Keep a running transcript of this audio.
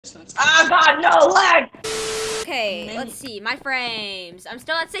Ah, God, no lag! Okay, let's see. My frames. I'm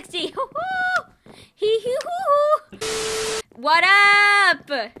still at 60. Hoo-hoo! Hee-hoo-hoo! What up?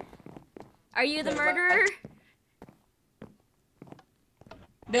 Are you the murderer?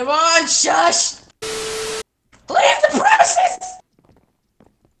 Devon, shush! Leave the premises!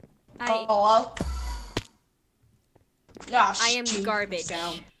 Hello? Yeah, I am garbage.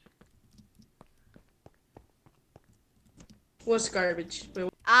 Sound. What's garbage?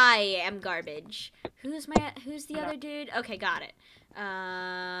 Wait, I am garbage. Who's the other dude? Okay, got it.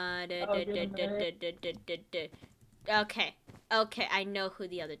 Okay. Okay, I know who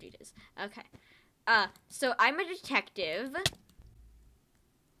the other dude is. Okay. So I'm a detective.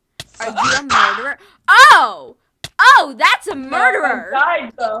 Are you a murderer? Oh! Oh, that's a murderer! No, I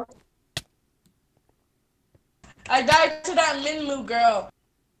died, though. I died to that Minmu girl.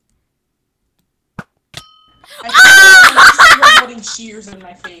 I was holding shears in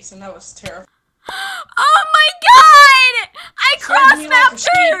my face, and that was terrible. Oh my god! I cross-mapped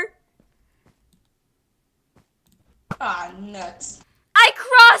her! Ah, nuts. I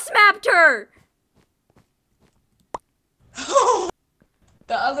cross-mapped her!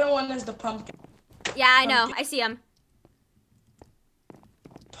 The other one is the pumpkin. Yeah, I know. I see him.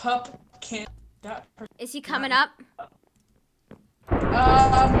 Pumpkin. Is he coming up?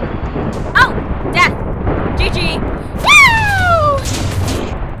 Oh! Death! GG! Woo!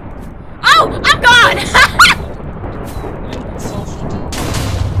 Oh! I'm gone!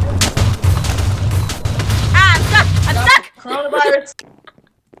 Ah, I'm stuck! I'm stuck! Coronavirus!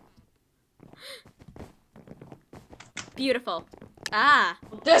 Beautiful. Ah.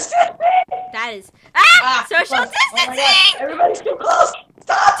 Distancing! That is... Ah! Social close. distancing! Oh, everybody's too close!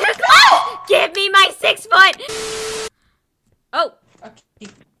 Stop! Too close! Give me my 6 foot! Oh. Okay.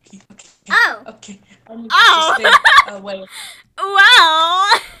 Oh. Okay. Oh. Stay away.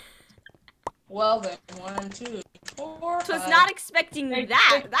 Well then, 1, 2, 4, Was 5. not expecting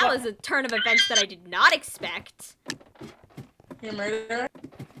that. That was a turn of events that I did not expect. You're a murderer?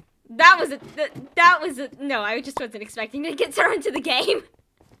 That was a no, I just wasn't expecting to get thrown into the game.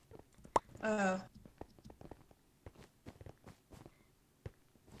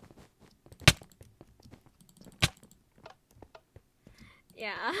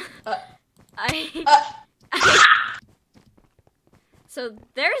 Yeah. So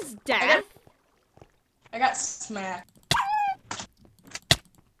there's death. I got smacked.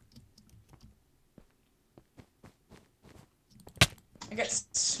 I got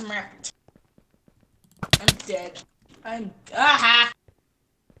smacked. I'm dead. Aha!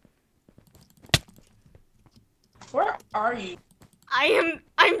 Where are you? I'm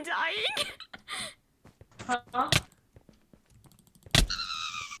dying. Huh?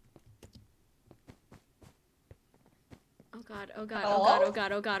 Oh god, oh god, Hello? oh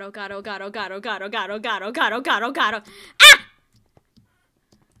god, oh god, oh god, oh god, oh god, oh god, oh god, oh god, oh god, oh god, oh god, oh god, ah!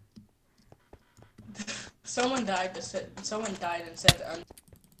 Someone died and said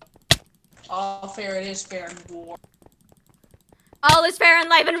all fair it is fair in war. All is fair in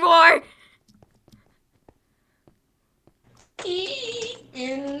life and war!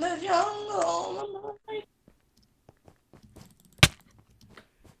 In the jungle.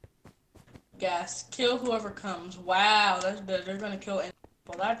 Gas. Kill whoever comes. Wow, they're gonna kill any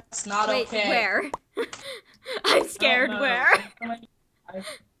people. That's not okay. Wait, where? I'm scared, where?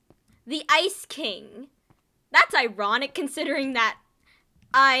 The Ice King. That's ironic considering that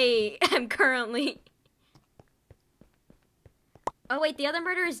I am currently... Oh wait, the other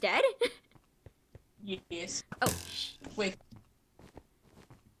murderer is dead? Yes. Oh, wait.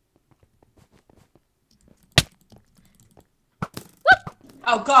 Whoop!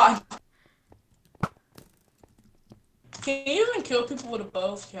 Oh god. Can you even kill people with a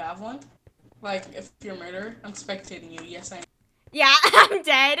bow if you have one? Like, if you're a murderer? I'm spectating you. Yes, I am. Yeah, I'm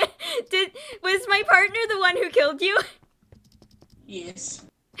dead. Was my partner the one who killed you? Yes.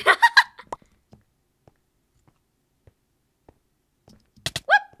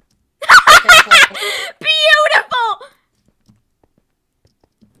 Beautiful!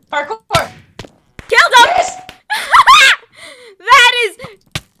 Parkour! Killed him! Yes! That is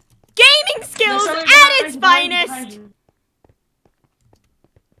gaming skills at its finest!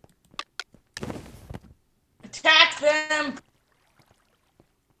 Attack them!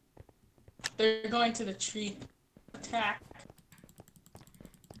 They're going to the tree. Attack.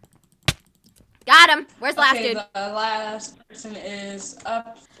 Got him! Where's the last Okay, dude? the last person is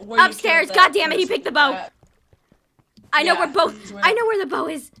Upstairs! God damn it, he picked the bow! I know where I know where the bow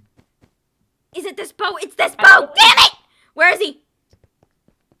is! Is it this bow? It's this bow! Damn it! Where is he?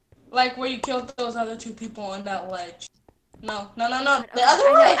 Like where you killed those other 2 people on that ledge. No. The Okay,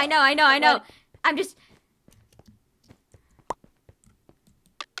 other way. I know. I'm just.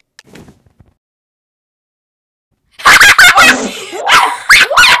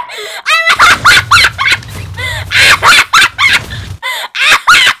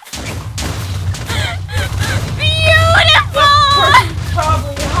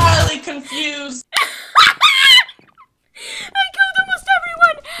 Probably highly confused. I killed almost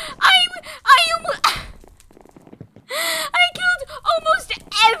everyone. I killed almost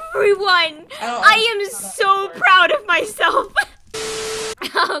everyone. I am so proud of myself.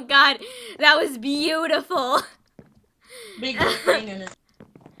 Oh God, that was beautiful. Big brain energy.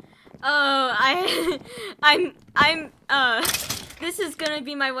 Oh, this is gonna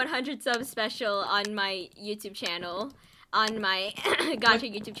be my 100 sub special on my YouTube channel, on my Gotcha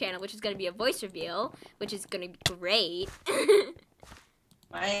YouTube channel, which is gonna be a voice reveal, which is gonna be great. Am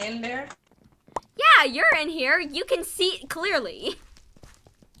I in there? Yeah, you're in here. You can see clearly.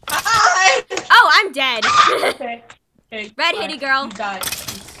 Hi! Oh, I'm dead. Okay. Red hitty girl. You died.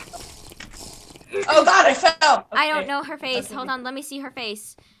 Oh God, I fell. Okay. I don't know her face. Hold on, let me see her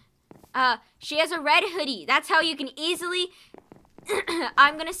face. She has a red hoodie. That's how you can easily.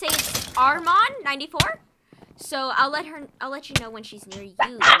 I'm gonna say it's Armon 94. So I'll let you know when she's near you.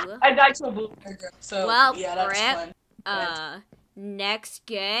 I died to a blue girl. So well, yeah, that's rip. fun. Next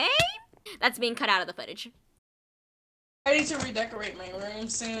game. That's being cut out of the footage. I need to redecorate my room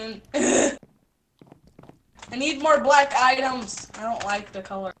soon. I need more black items. I don't like the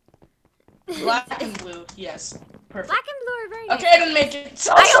color. Black and blue, yes. Perfect. Black and blue are very nice. Okay, I didn't make it.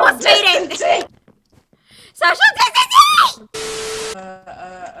 I almost made it! Social distancing!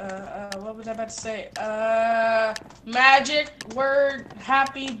 What was I about to say? Magic word,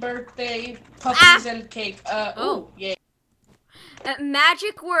 happy birthday, puppies and cake. Oh, yeah.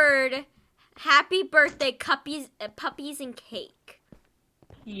 Magic word, happy birthday, puppies and cake.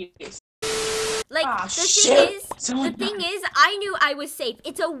 Yes. Like, the thing is, I knew I was safe.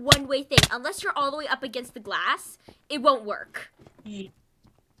 It's a one-way thing. Unless you're all the way up against the glass, it won't work. Yeah.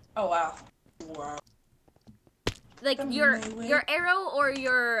 Oh, wow. Wow. Like, your arrow or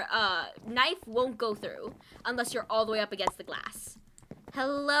your knife won't go through unless you're all the way up against the glass.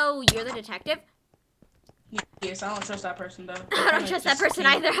 Hello, you're the detective? Yes, I don't trust that person, though. I don't trust that person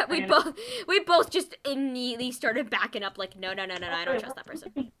either. We both just immediately started backing up like, no, I don't trust that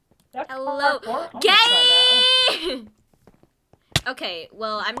person. Hello. Gay! Okay,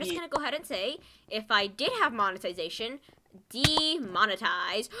 well, I'm just gonna go ahead and say, if I did have monetization,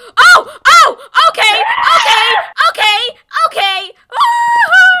 demonetize. Oh! Okay!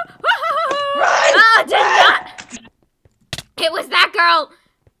 Oh, did not. It was that girl.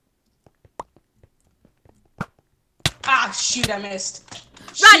 Ah, shoot, I missed.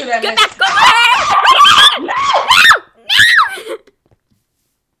 Run! Shoot, I Get missed. back! Go! No!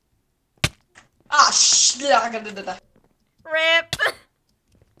 Ah, shit. Rip.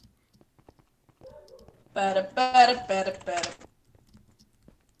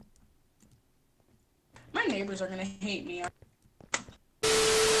 My neighbors are gonna hate me.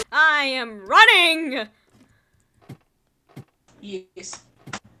 I am running. Yes.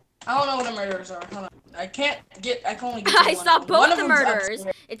 I don't know what the murderers are. Hold on. I can only get to I one saw of them. both One of the them's murderers.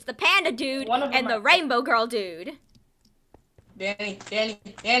 upstairs. It's the panda dude One of them and the are- rainbow girl dude. Danny, they're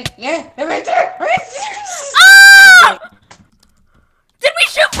right there, right there. Oh! Did we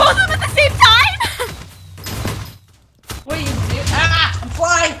shoot both of them at the same time? What are you doing? Ah, I'm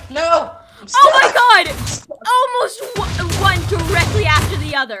flying. No. I'm Oh my god! Almost one directly after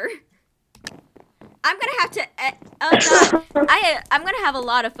the other. I'm gonna have to. Oh god, I'm gonna have a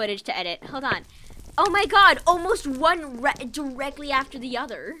lot of footage to edit. Hold on. Oh my god! Almost one directly after the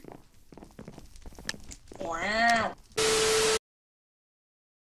other. Wow.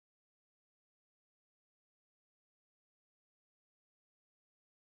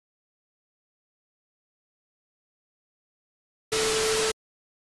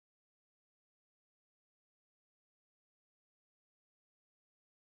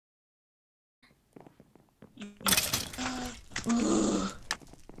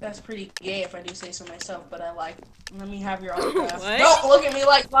 That's pretty gay if I do say so myself, but I like. Let me have your autograph. What? Don't look at me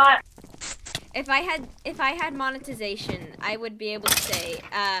like that. If I had monetization, I would be able to say,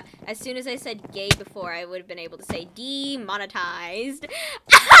 as soon as I said gay before, I would have been able to say demonetized.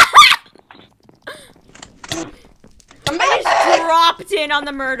 I just dropped in on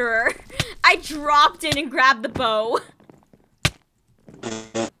the murderer. I dropped in and grabbed the bow.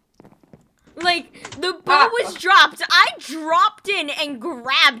 Like, the bow was dropped. I dropped in and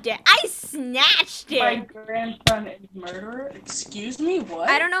grabbed it. I snatched it. My grandson is murderer? Excuse me, what?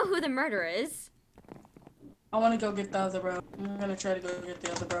 I don't know who the murderer is. I want to go get the other bro. I'm gonna try to go get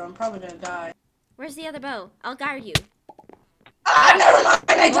the other bro. I'm probably gonna die. Where's the other bow? I'll guard you. Ah, never mind.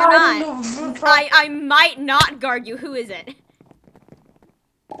 I Or died. not. I might not guard you. Who is it?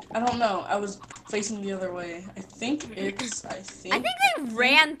 I don't know. I was facing the other way. I think I think they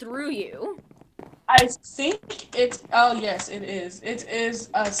ran through you. I think it's. Oh yes, it is. It is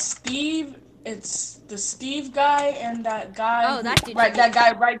Steve. It's the Steve guy and that guy. Oh, that dude. Right, that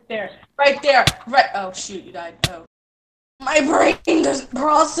guy right there. Right there. Right. Oh shoot, you died. Oh. My brain doesn't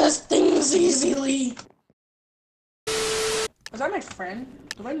process things easily. Was that my friend?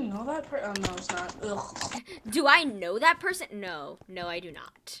 Do I know that person? Oh no, it's not. Ugh. Do I know that person? No, I do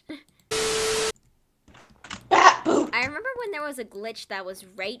not. Bat boop. I remember when there was a glitch that was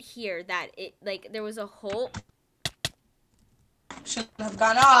right here that it, like, there was a hole. Shouldn't have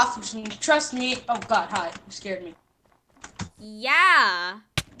gone off. You shouldn't trust me. Oh god, hi. You scared me. Yeah.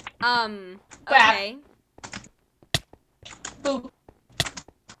 Okay. Boop.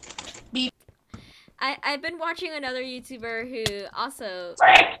 Beep. I've been watching another YouTuber who also...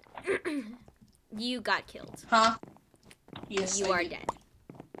 You got killed. Huh? Yes, You are dead.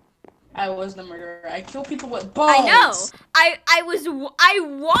 I was the murderer. I kill people with bones. I know. I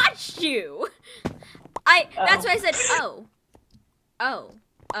watched you. That's why I said, well,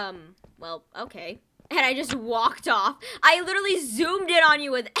 okay. And I just walked off. I literally zoomed in on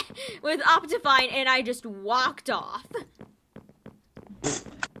you with Optifine and I just walked off.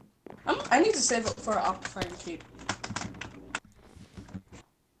 I need to save up for an Optifine cape.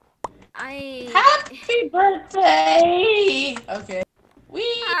 Happy birthday! Okay.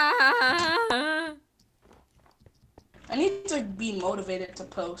 I need to be motivated to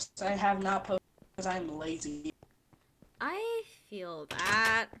post. I have not posted because I'm lazy. I feel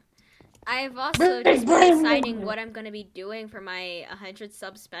that. I've also just been deciding what I'm going to be doing for my 100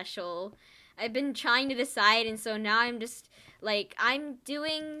 sub special. I've been trying to decide, and so now I'm just, like, I'm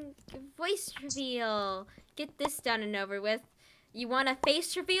doing voice reveal. Get this done and over with. You want a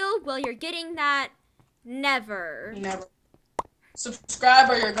face reveal? Well, you're getting that. Never. Never. Subscribe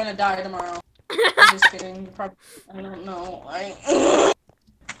or you're gonna die tomorrow. I'm just kidding. I don't know.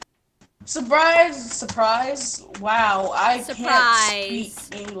 Surprise! Wow, I can't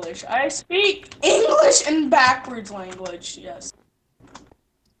speak English. I speak English in backwards language. Yes.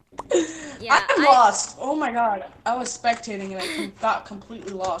 Yeah, I'm lost. Oh my god. I was spectating and I got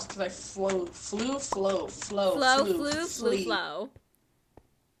completely lost because I flew.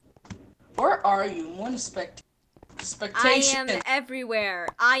 Where are you? One spectation. I am everywhere.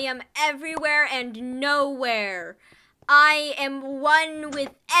 I am everywhere and nowhere. I am one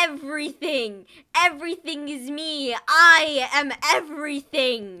with everything. Everything is me. I am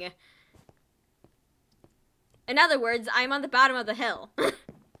everything. In other words, I'm on the bottom of the hill.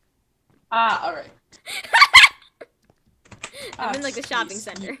 Alright. I'm in like the shopping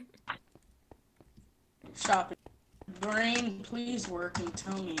center. Shopping. Brain, please work and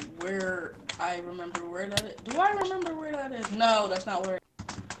tell me where I remember where that is. Do I remember where that is? No, that's not where.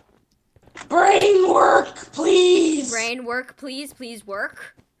 Brain work, please! Brain work, please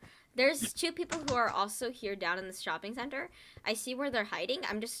work. There's two people who are also here down in the shopping center. I see where they're hiding.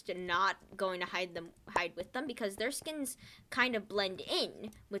 I'm just not going to hide with them because their skins kind of blend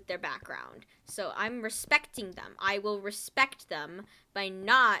in with their background. So I'm respecting them. I will respect them by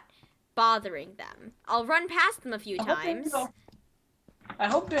not bothering them. I'll run past them a few times. I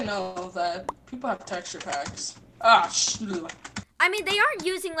hope they know that people have texture packs. I mean, they aren't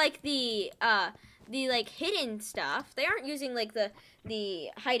using like the like hidden stuff. They aren't using like the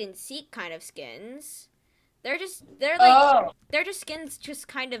hide and seek kind of skins. They're just skins just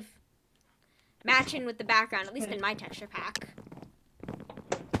kind of matching with the background, at least in my texture pack.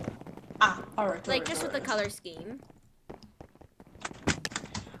 Alright. Like just with the color scheme.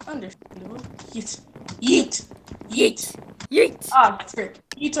 Understandable. Yeet. Frick.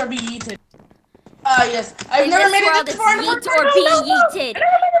 Yeet or be yeeted. Yes. I've never made it that far. Yeet or be yeeted.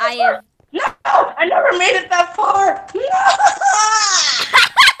 No, I never made it that far.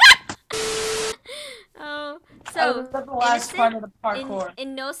 No. So the last part of the parkour.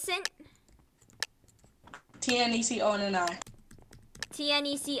 Innocent. TNECONNI.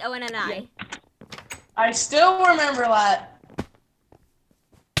 TNECONNI. Yeah. I still remember that.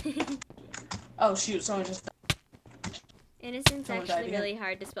 Oh shoot! Someone just. Innocent's actually really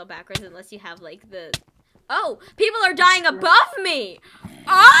hard to spell backwards unless you have like the. Oh, people are dying above me.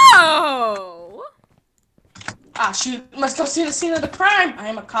 Oh. Shoot! Must go see the scene of the crime. I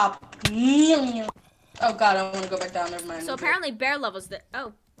am a cop. Oh god, I want to go back down. Never mind. So apparently, bear levels that.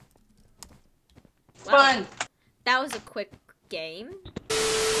 Oh. Wow. Fun. That was a quick game.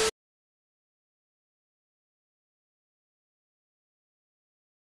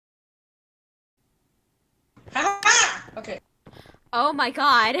 Okay. Oh my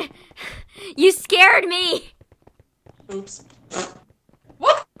god. You scared me. Oops.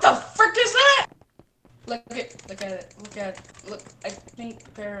 What the frick is that? Look at it. Look, I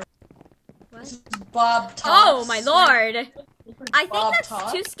think they're... What? This is Bob Tots. Oh my lord. I think Bob that's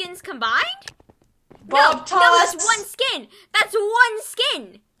Tots. 2 skins combined? Bob Tots. No, that's 1 skin. That's 1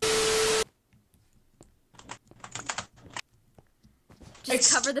 skin.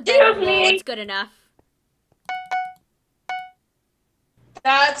 Just cover the bed with wool. It's good enough.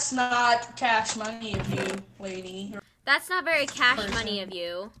 That's not cash money of you, lady. That's not very cash money of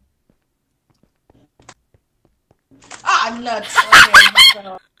you. Ah, nuts. Okay,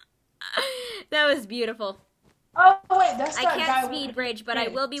 so. That was beautiful. Oh, wait, that's I that guy can't speed with... bridge, but I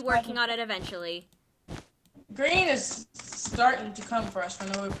will be working on it eventually. Green is starting to come for us for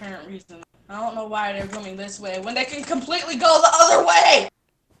no apparent reason. I don't know why they're coming this way when they can completely go the other way!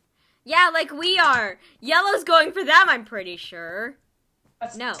 Yeah, like we are. Yellow's going for them, I'm pretty sure.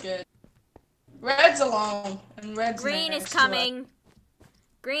 That's no. Good. Red's alone, and red's Green is coming.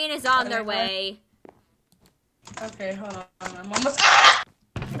 Green is on their way. Okay, hold on. I'm almost... Ah!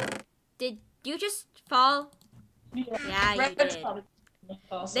 Did you just fall? Yeah, you Red's did.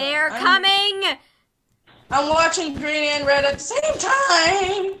 also. They're coming! I'm watching green and red at the same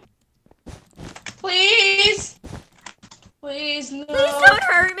time! Please! Please, no! Please don't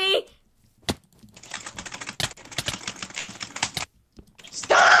hurt me!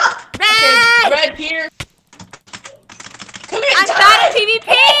 Stop! Red! Okay, red here. Come here, I'm bad at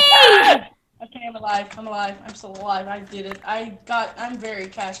PvP! Okay, I'm alive. I'm still alive. I did it. I'm very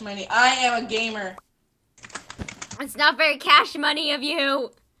cash money. I am a gamer. It's not very cash money of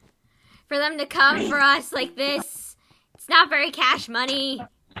you. For them to come for us like this. It's not very cash money.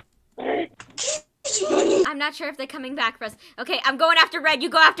 I'm not sure if they're coming back for us. Okay, I'm going after red. You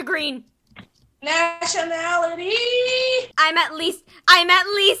go after green. Nationality. I'm at least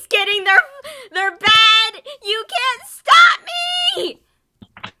getting their bed. You can't stop me.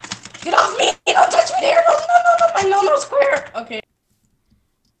 Get off me! Don't touch me there! No, my no square! Okay.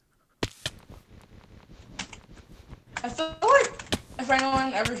 I feel like if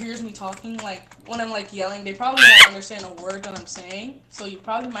anyone ever hears me talking, like, when I'm, like, yelling, they probably won't understand a word that I'm saying, so you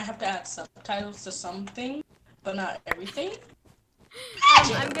probably might have to add subtitles to something, but not everything.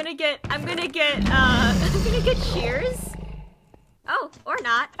 I'm gonna get cheers. Oh, or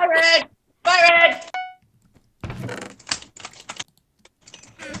not. Bye, Red! Bye, Red!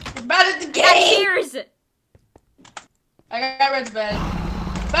 You're bad at the game! Yeah, cheers! I got Red's bed.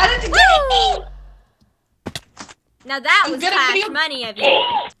 Bad at the game! Now that was cash money of you.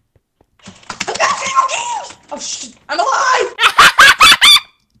 I got video games! Oh shit, I'm alive!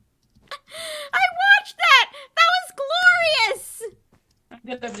 I watched that! That was glorious! I'm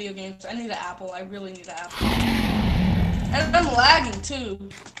good at video games. I need an apple. I really need an apple. And I'm lagging too.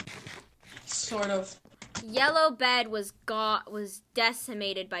 Sort of. Yellow bed was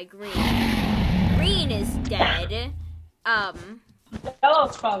decimated by green. Green is dead.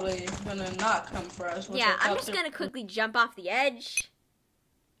 Yellow's probably gonna not come for us. Yeah, I'm just gonna quickly jump off the edge.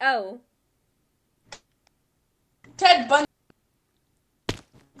 Oh. Ted Bundy.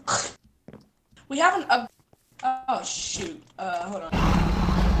 We haven't oh shoot. Hold on.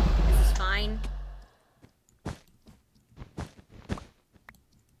 This is fine.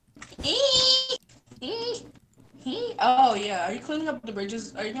 Oh yeah, are you cleaning up the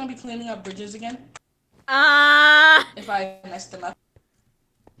bridges? Are you gonna be cleaning up bridges again? If I mess them up.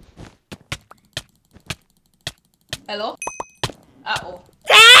 Hello? Uh-oh.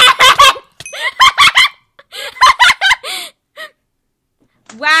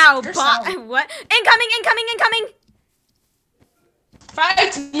 Wow, what? Incoming!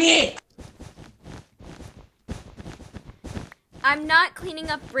 Fight me! I'm not cleaning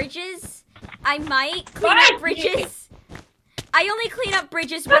up bridges. I might clean up bridges. I only clean up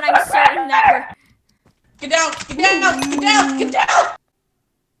bridges when I'm certain that we're... Get down!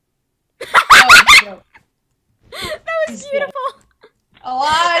 Oh, that was beautiful.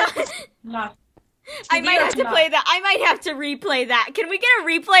 Alive! Not. I might have to play that. I might have to replay that. Can we get a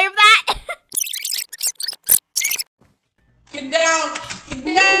replay of that? Get down!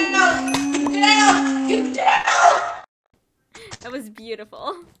 That was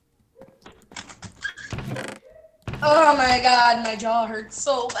beautiful. Oh my god, my jaw hurts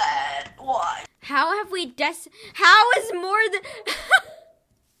so bad. Why? How have we How is more than...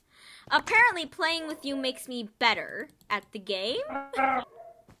 Apparently playing with you makes me better at the game.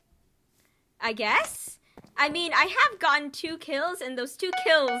 I guess? I mean, I have gotten 2 kills, and those 2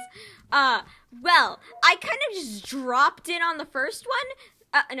 kills, well, I kind of just dropped in on the first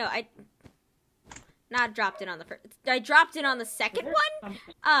one. No, Not dropped in on the first. I dropped in on the second one.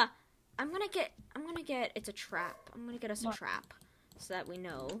 I'm gonna get. It's a trap. I'm gonna get us a trap, so that we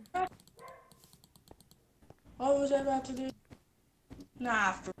know. What was I about to do?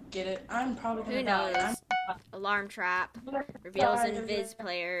 Nah, forget it. I'm probably gonna Who die. knows? Alarm trap reveals invis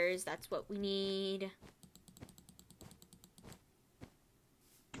players. That's what we need.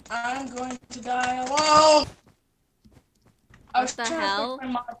 I'm going to die alone. What the hell?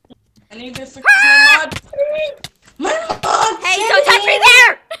 I need to fix my mod. My mod. Hey, don't touch me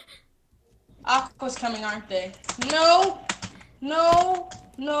there! Aqua's coming, aren't they? No. No.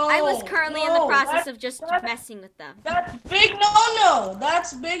 No. I was currently in the process of just messing with them. That's big no-no.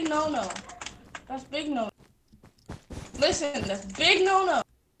 That's big no-no. That's big no. Listen, that's big no-no.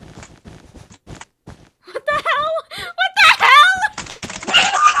 What the hell? What the hell? No!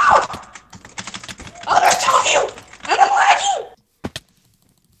 Oh, there's two of you! And I'm lagging!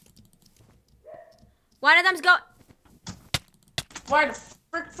 One of them's Why the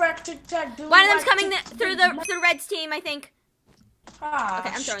frick frack tic tac do? One of them's coming through the Reds team, I think. Ah, Okay,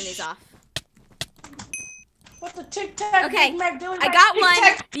 I'm throwing these off. What the tic tac? Okay, Big Mac Dilly I Mac, got tic one.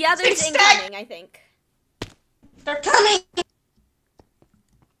 tac, The other's tic tac. incoming, I think. They're coming.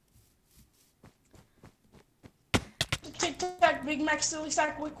 Tic tac, Big Mac, silly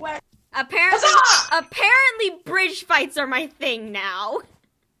sack, wick whack. Apparently, bridge fights are my thing now.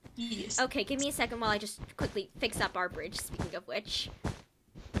 Yes. Okay, give me a second while I just quickly fix up our bridge. Speaking of which,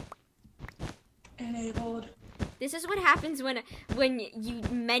 Enabled. this is what happens when you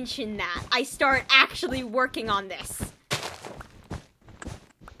mention that. I start actually working on this.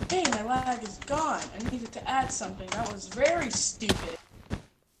 Hey, my lag is gone. I needed to add something. That was very stupid.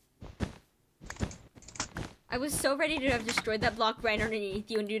 I was so ready to have destroyed that block right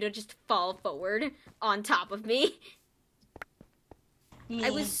underneath you and you to just fall forward on top of me. I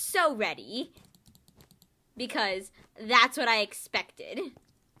was so ready. Because that's what I expected.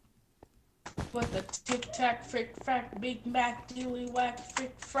 What the tic tac, frick frack, Big Mac, dilly whack,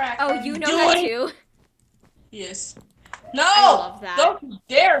 frick frack. Oh, you know that too? Yes. No! I love that. Don't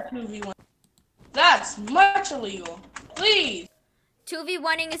dare 2v1. That's much illegal. Please.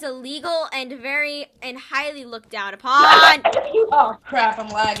 2v1ing is illegal and highly looked down upon. Oh crap, I'm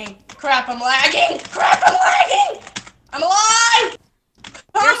lagging. Crap, I'm lagging. Crap, I'm lagging. I'm alive.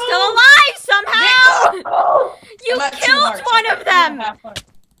 You're still alive somehow. You killed one of them.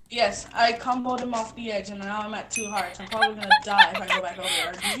 Yes, I comboed him off the edge and now I'm at 2 hearts. I'm probably gonna die if I go back over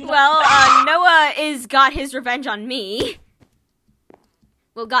there. Well, Noah got his revenge on me.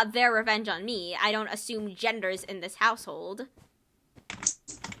 Well, got their revenge on me. I don't assume genders in this household.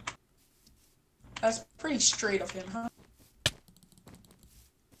 That's pretty straight of him, huh?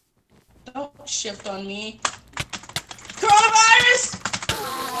 Don't shift on me. Coronavirus!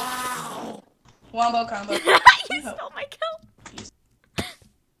 Wombo combo. You stole my kill.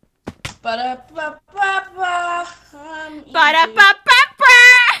 Ba-da-ba-ba-ba. Ba-da-ba-ba-ba.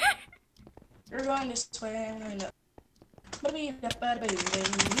 You're going this way. I know.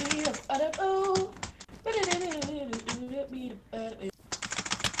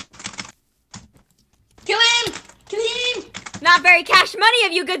 Kill him! Kill him! Not very cash money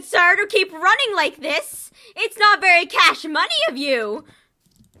of you, good sir, to keep running like this. It's not very cash money of you.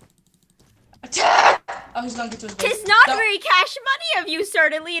 Attack! Oh, he's gonna get to his base. Tis not very cash money of you, sir,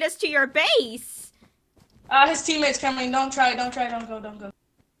 to lead us to your base. His teammate's coming. Don't try, don't go, don't go.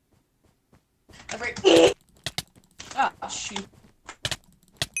 Ah, shoot.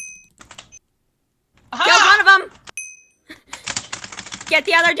 Aha! Killed one of them. Get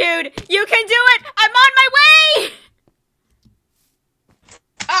the other dude. You can do it. I'm on my way.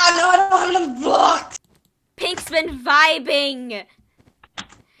 Ah, no, I don't have them blocked. Pink's been vibing.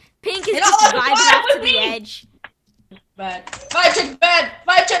 Pink is just vibing off to the edge. Bad. Vibe check bad.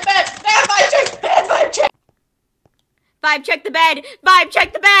 Vibe check bad. Bad vibe check. Bad vibe check. Vibe check the bed. Vibe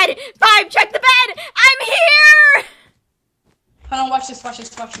check the bed. Vibe check the bed. I'm here. Hold on, watch this, watch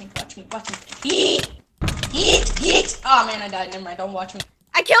this, watch me. Yeet! Yeet! Yeet! Oh man, I died. Never mind, don't watch me.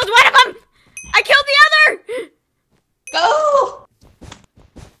 I killed one of them. I killed the other. Go!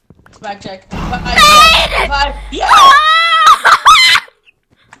 Vibe check. Vibe Bed! Vibe. Yeah!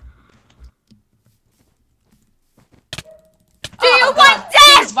 Do you want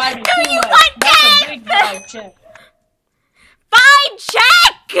death? Do you want That's a big death? vibe check. Vibe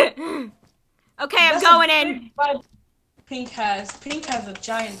check. Okay, I'm That's going a in. big vibe Pink has a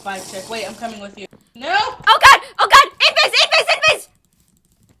giant vibe check. Wait, I'm coming with you. No! Oh god! Oh god! Invis!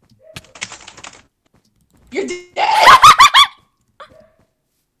 You're dead!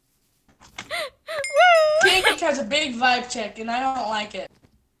 Pink has a big vibe check, and I don't like it.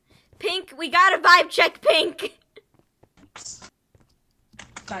 Pink, we gotta vibe check Pink.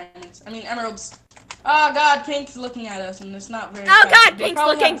 Diamonds. I mean emeralds. Oh God, Pink's looking at us, and it's not very. Oh fast. God, Pink's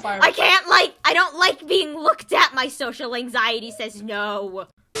looking. I don't like being looked at. My social anxiety says no.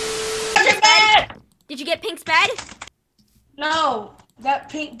 Did you get Pink's bed? No, that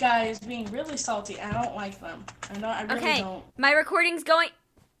Pink guy is being really salty. I don't like them. I really don't. My recording's going.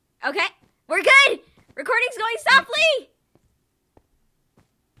 Okay, we're good. Recording's going softly.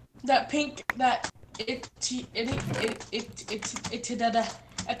 That Pink,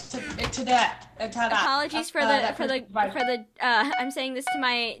 Apologies for the I'm saying this to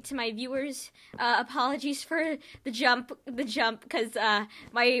my viewers. Apologies for the jump because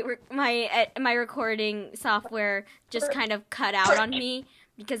my recording software just kind of cut out on me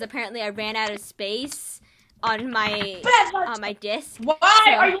because apparently I ran out of space on my disc. Why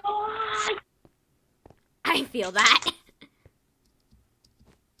are you alive? I feel that.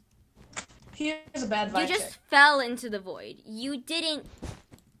 Here's a bad vibe. You just fell into the void. You didn't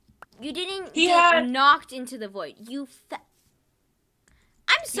get knocked into the void. You fell.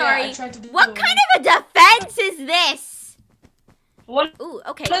 I'm sorry. Yeah, what kind of a defense is this? Ooh,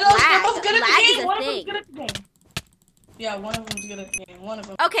 okay. They're both good at the game. One of them's thing. good at the game. Yeah, one of them's good at the game. One of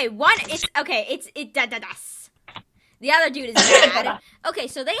them. Okay, it's the other dude is bad. Okay,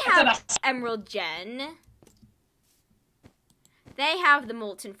 so they have Emerald Gen. They have the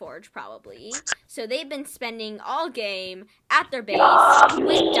Molten Forge, probably. So they've been spending all game at their base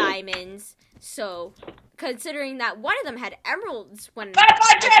with diamonds. So, considering that one of them had emeralds when I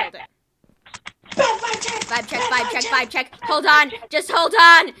killed it. Vibe check. Hold on. Just hold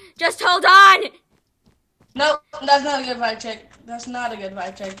on. No, that's not a good vibe check. That's not a good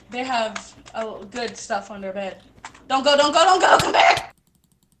vibe check. They have good stuff on their bed. Don't go. Come back.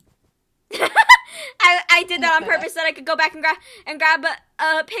 I did that on purpose so that I could go back and grab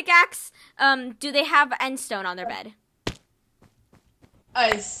a pickaxe. Do they have endstone on their bed?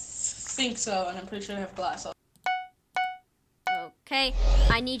 I think so, and I'm pretty sure they have glass. Okay,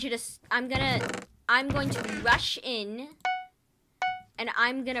 I need you to. I'm going to rush in, and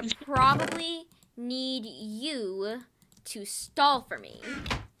I'm gonna probably need you to stall for me.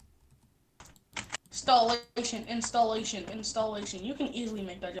 Installation. You can easily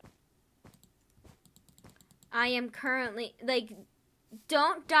make that job. I am currently,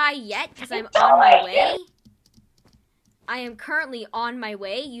 don't die yet, because I'm on my way. I am currently on my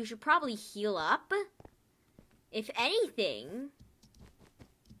way. You should probably heal up. If anything.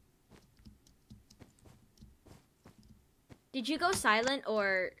 Did you go silent,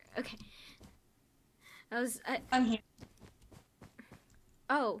 or, okay. I'm here.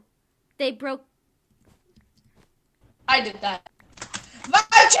 Oh, they broke. I did that.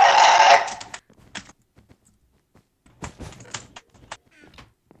 Vibe check!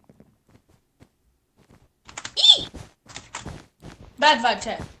 Bad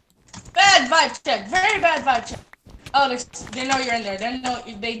vibe check. Very bad vibe check. Oh, they know you're in there.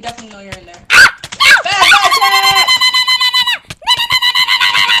 They definitely know you're in there. Bad vibe check!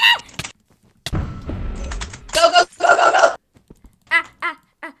 Go!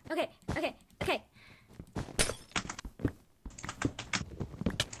 Okay.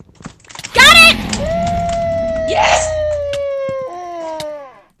 Got it! Yes!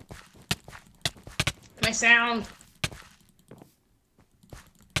 My sound.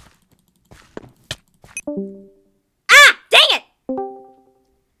 Dang it!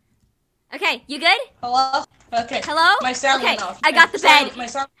 Okay, you good? Hello? Okay. Hello? My sound went off. I got the bed.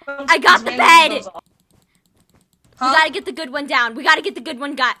 I got the bed. Huh? We gotta get the good one down. We gotta get the good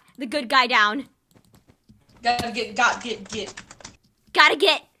guy down. Gotta get. Gotta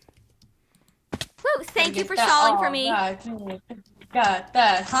get. Woo, thank you for stalling for me. Got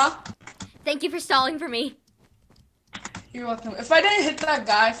that, huh? Thank you for stalling for me. You're welcome. If I didn't hit that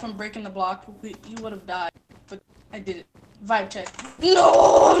guy from breaking the block, you would have died. But I did it. Vibe check.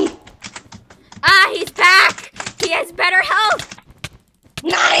 No! He's back! He has better health!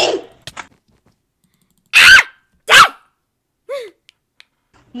 9!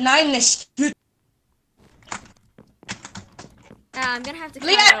 9 is good. I'm gonna have to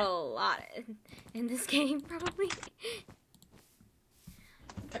cut a lot in this game, probably.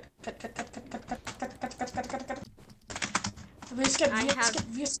 Cut.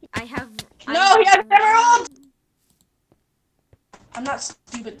 I have. No, he has emerald! I'm not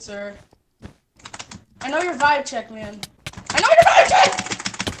stupid, sir. I know your vibe check, man. I know your vibe check!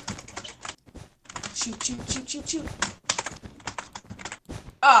 Shoot.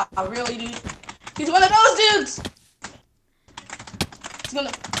 Ah, really, dude? He's one of those dudes! He's gonna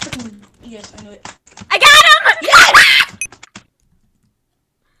freaking... Yes, I knew it. I got him! Yes!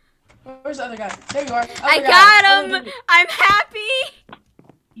 Where's the other guy? There you are. I got him! I'm happy!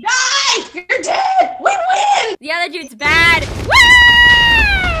 Die! You're dead! We win! The other dude's bad. Woo!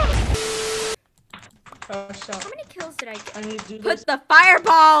 Oh, shit. How many kills did I get? I need to do Put this. the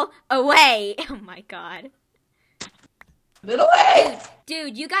fireball away! Oh my god. Put it away!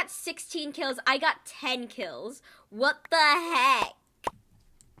 Dude, you got 16 kills. I got 10 kills. What the heck?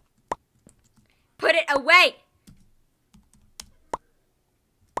 Put it away!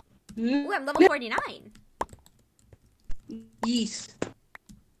 Ooh, I'm level 49. Yeast.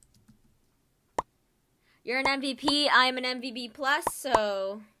 You're an MVP, I'm an MVP plus,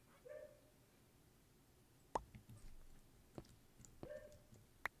 so...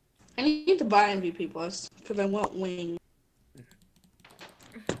 I need to buy MVP Plus, because I want wing.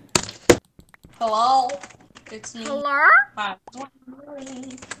 Hello? It's me. Hello? I was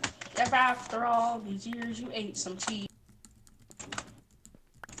wondering if after all these years you ate some cheese.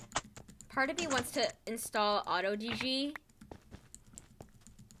 Part of me wants to install Auto GG.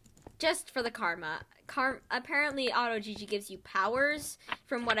 Just for the karma. Apparently Auto GG gives you powers,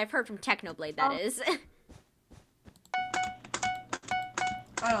 from what I've heard from Technoblade, that is.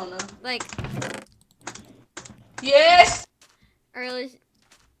 I don't know. Like, Yes! early...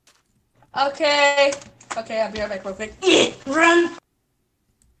 Okay. Okay, I'll be right back real quick. Run!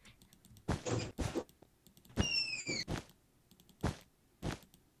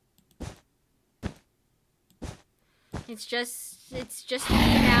 It's just me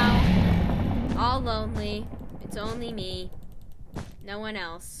now. All lonely. It's only me. No one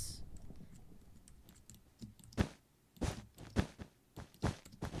else.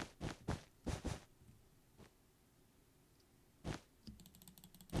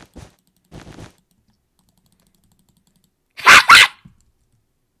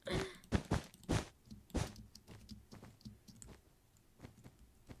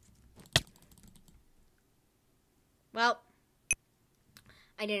 Well,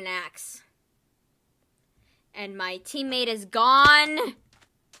 I did an axe. And my teammate is gone.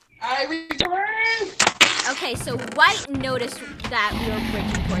 I return! Okay, so White noticed that we were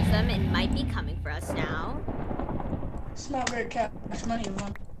bridging towards them and might be coming for us now. It's not very cash money,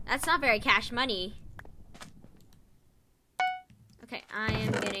 man. That's not very cash money. Okay, I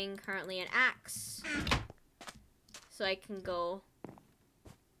am getting currently an axe. So I can go...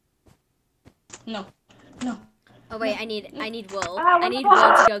 No. No. Oh wait, I need wool. I need wool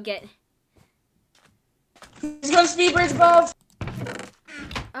to go get... He's going to speed bridge above.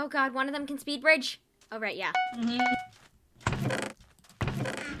 Oh god, one of them can speed bridge. Oh right, yeah.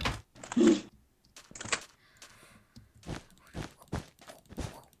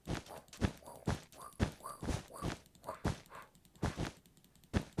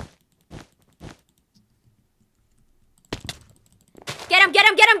 Get him, get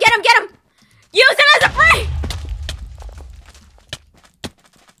him, get him, get him, get him! Use him as a free!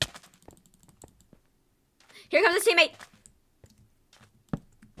 Here comes his teammate.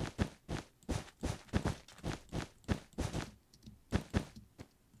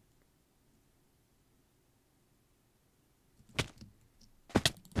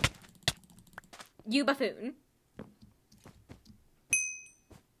 You buffoon.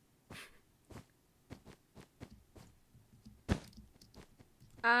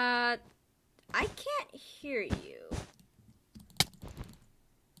 I can't hear you.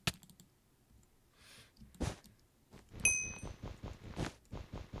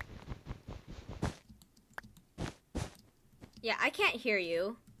 Yeah, I can't hear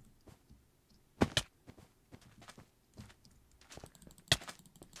you.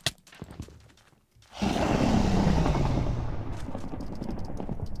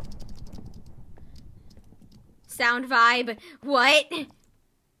 Sound vibe. What?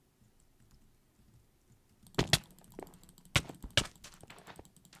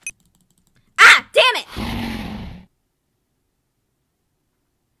 Ah, damn it!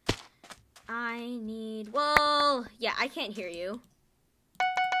 I need wool. Yeah, I can't hear you.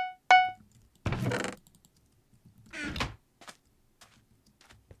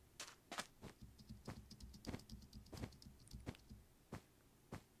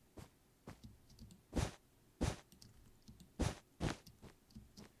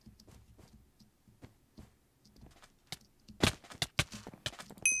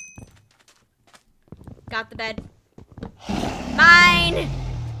 Got the bed. Mine!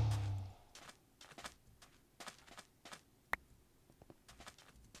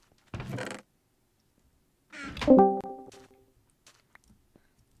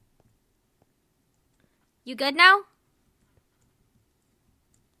 You good now?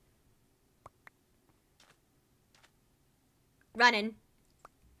 Running.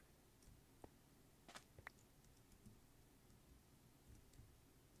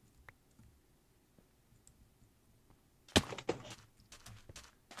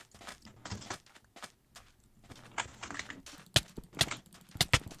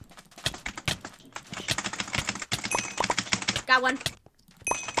 Got one.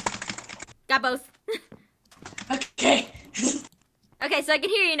 Got both. Okay. Okay, so I can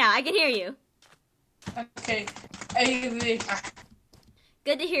hear you now. I can hear you. Okay.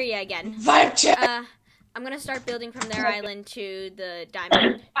 Good to hear you again. Vibe check. I'm gonna start building from their island to the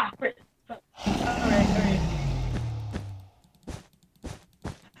diamond. Alright.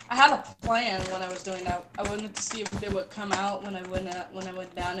 I had a plan when I was doing that. I wanted to see if it would come out when I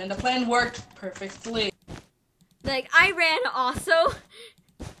went down, and the plan worked perfectly. Like, I ran also.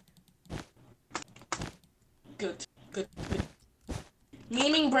 Good.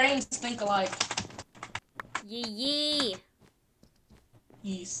 Memeing brains think alike. Yee.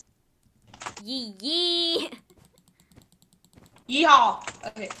 Yes. Yee. Yeehaw!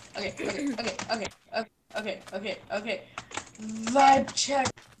 Okay. Vibe check.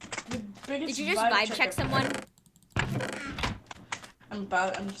 The biggest Did you just vibe check someone? I'm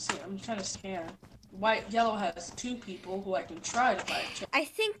trying to scan. Yellow has 2 people who I can try to vibe check. I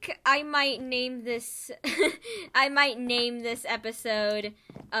think I might name this I might name this episode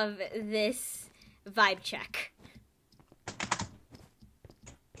of this vibe check.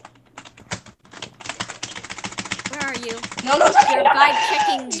 Where are you? No. You're vibe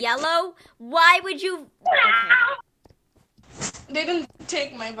checking yellow? Why would you? Okay. They didn't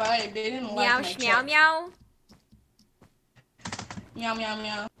take my vibe. They didn't like my Meow, check. meow, meow. Meow.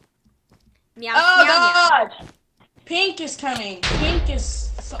 Meow, Oh meow, God! Meow. Pink is coming. Pink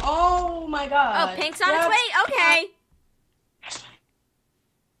is. Oh my God. Oh, Pink's on its way. Okay.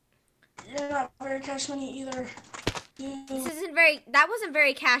 You're not very cash money either. This isn't very. That wasn't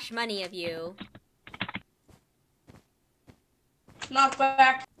very cash money of you. Knock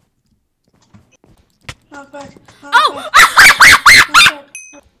back. Oh!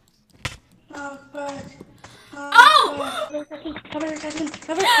 Knock back. Oh! Come here, Catherine.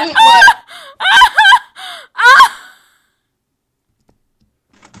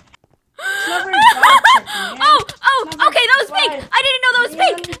 Oh, okay, that was pink. I didn't know that was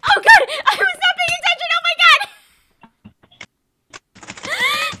pink. Oh God, I was not paying attention. Oh my God.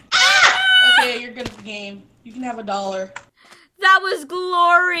 Okay, you're good at the game. You can have $1. That was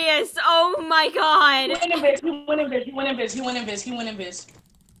glorious. Oh my God. He went invis.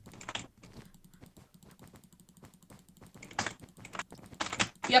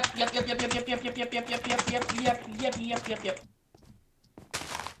 Yep.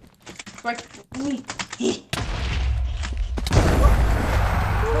 Right.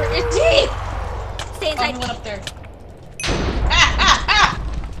 Where is he? Stay inside. He went up there.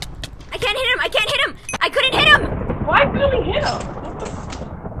 I can't hit him. I couldn't hit him. Why couldn't we hit him? What the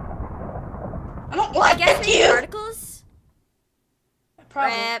I don't like I guess maybe you. particles?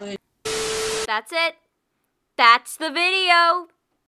 Probably. That's it. That's the video.